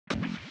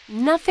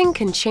Nothing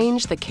can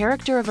change the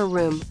character of a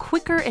room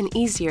quicker and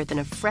easier than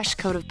a fresh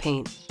coat of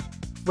paint.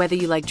 Whether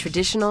you like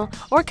traditional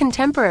or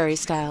contemporary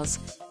styles,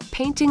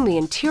 painting the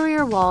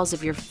interior walls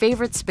of your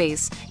favorite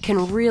space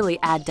can really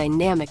add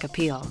dynamic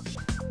appeal.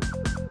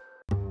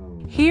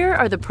 Here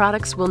are the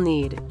products we'll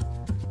need: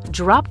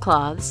 drop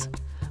cloths,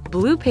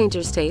 blue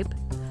painter's tape,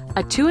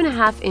 a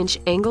 2.5-inch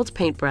angled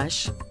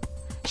paintbrush,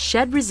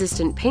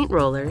 shed-resistant paint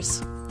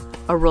rollers,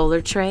 a roller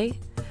tray,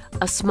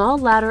 a small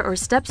ladder or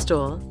step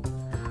stool,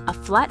 a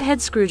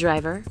flathead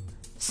screwdriver,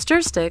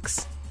 stir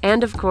sticks,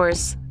 and of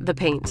course, the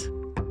paint.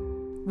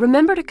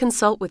 Remember to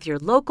consult with your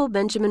local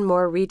Benjamin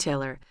Moore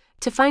retailer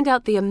to find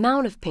out the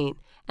amount of paint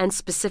and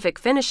specific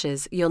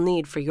finishes you'll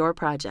need for your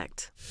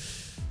project.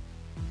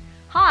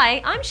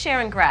 Hi, I'm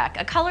Sharon Grack,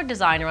 a color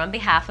designer on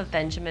behalf of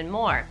Benjamin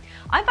Moore.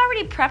 I've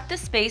already prepped the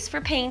space for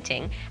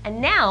painting,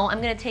 and now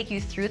I'm going to take you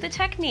through the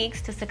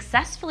techniques to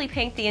successfully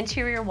paint the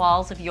interior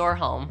walls of your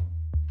home.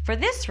 For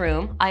this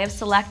room, I have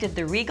selected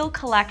the Regal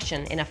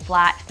Collection in a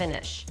flat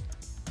finish.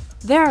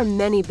 There are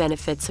many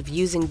benefits of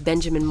using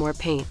Benjamin Moore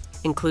paint,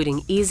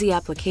 including easy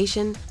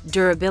application,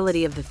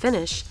 durability of the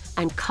finish,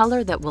 and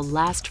color that will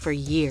last for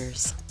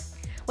years.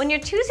 When you're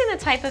choosing the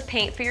type of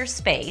paint for your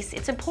space,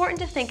 it's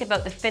important to think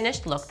about the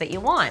finished look that you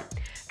want.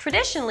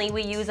 Traditionally,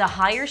 we use a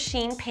higher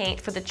sheen paint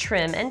for the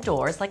trim and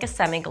doors, like a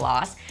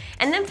semi-gloss,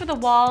 and then for the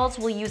walls,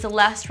 we'll use a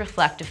less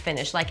reflective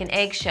finish, like an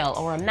eggshell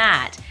or a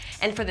matte.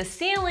 And for the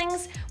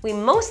ceilings, we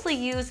mostly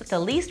use the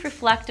least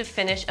reflective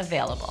finish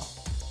available.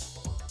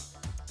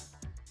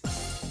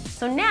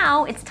 So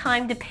now it's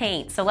time to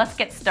paint, so let's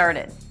get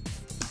started.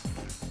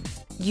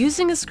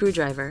 Using a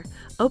screwdriver,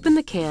 open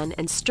the can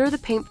and stir the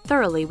paint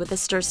thoroughly with a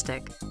stir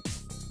stick.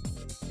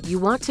 You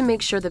want to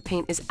make sure the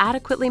paint is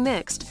adequately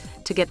mixed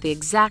to get the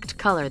exact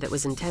color that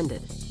was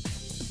intended.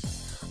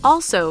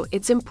 Also,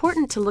 it's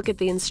important to look at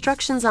the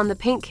instructions on the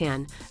paint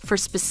can for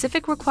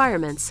specific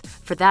requirements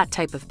for that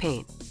type of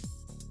paint.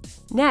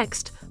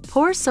 Next,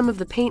 pour some of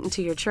the paint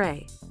into your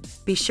tray.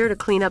 Be sure to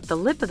clean up the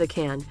lip of the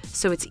can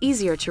so it's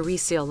easier to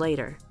reseal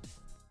later.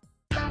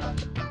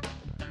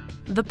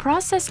 The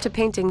process to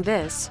painting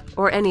this,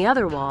 or any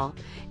other wall,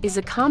 is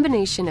a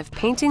combination of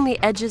painting the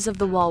edges of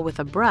the wall with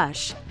a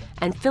brush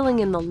and filling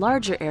in the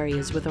larger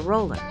areas with a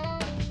roller.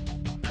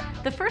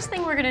 The first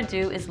thing we're going to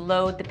do is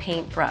load the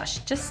paintbrush,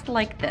 just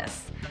like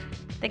this.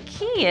 The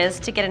key is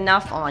to get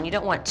enough on. You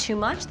don't want too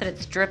much that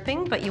it's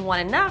dripping, but you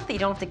want enough that you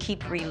don't have to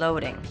keep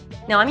reloading.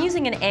 Now I'm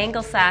using an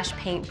angle sash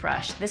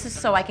paintbrush. This is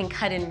so I can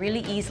cut in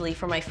really easily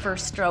for my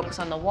first strokes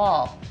on the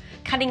wall.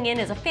 Cutting in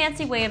is a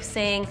fancy way of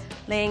saying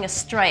laying a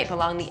stripe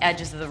along the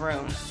edges of the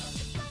room.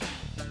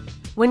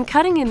 When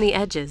cutting in the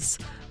edges,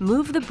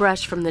 move the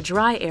brush from the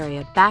dry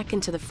area back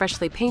into the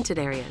freshly painted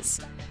areas.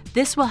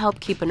 This will help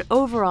keep an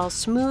overall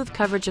smooth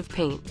coverage of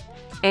paint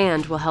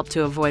and will help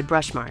to avoid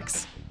brush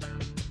marks.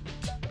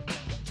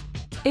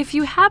 If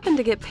you happen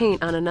to get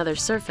paint on another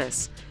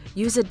surface,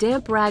 use a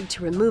damp rag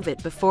to remove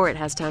it before it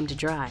has time to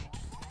dry.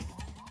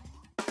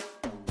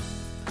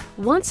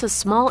 Once a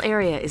small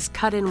area is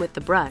cut in with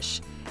the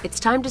brush, it's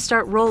time to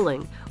start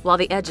rolling while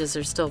the edges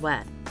are still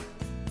wet.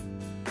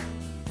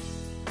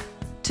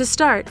 To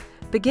start,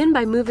 begin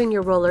by moving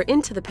your roller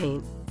into the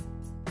paint.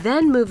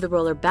 Then move the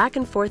roller back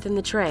and forth in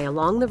the tray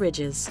along the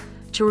ridges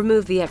to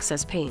remove the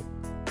excess paint.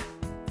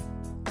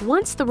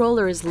 Once the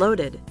roller is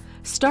loaded,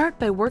 start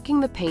by working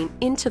the paint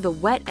into the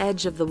wet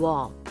edge of the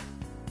wall.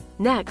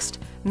 Next,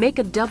 make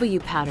a W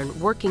pattern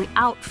working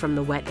out from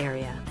the wet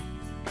area.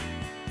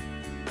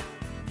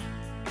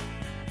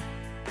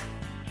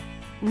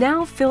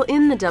 Now fill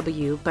in the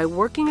W by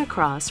working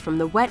across from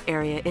the wet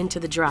area into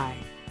the dry.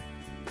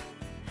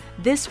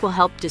 This will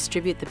help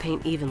distribute the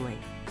paint evenly.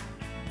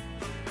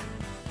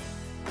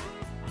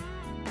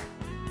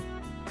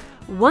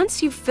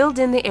 Once you've filled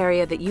in the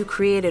area that you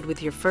created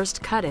with your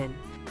first cut-in,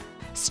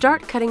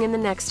 start cutting in the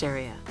next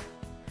area.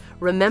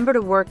 Remember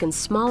to work in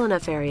small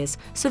enough areas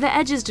so the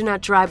edges do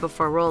not dry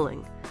before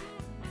rolling.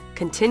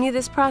 Continue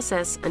this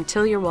process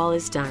until your wall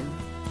is done.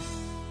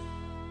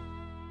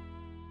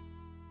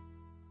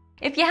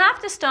 If you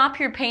have to stop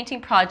your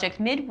painting project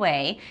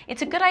midway,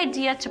 it's a good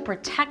idea to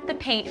protect the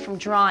paint from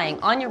drying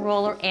on your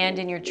roller and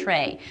in your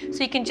tray.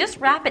 So you can just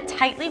wrap it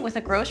tightly with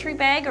a grocery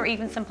bag or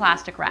even some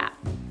plastic wrap.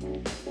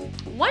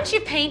 Once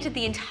you've painted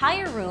the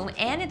entire room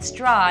and it's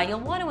dry, you'll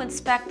want to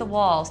inspect the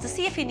walls to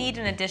see if you need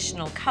an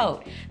additional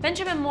coat.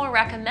 Benjamin Moore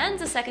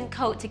recommends a second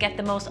coat to get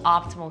the most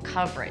optimal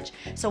coverage.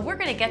 So we're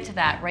going to get to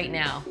that right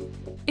now.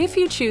 If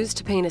you choose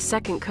to paint a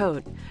second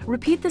coat,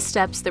 repeat the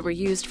steps that were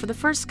used for the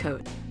first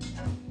coat.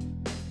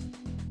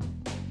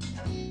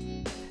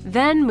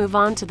 Then move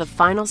on to the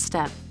final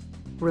step,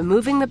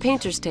 removing the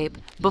painter's tape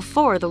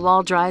before the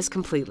wall dries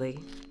completely.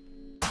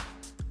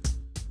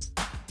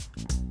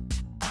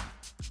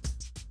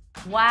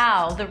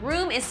 Wow, the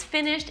room is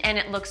finished and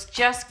it looks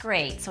just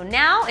great. So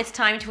now it's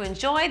time to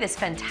enjoy this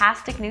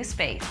fantastic new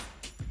space.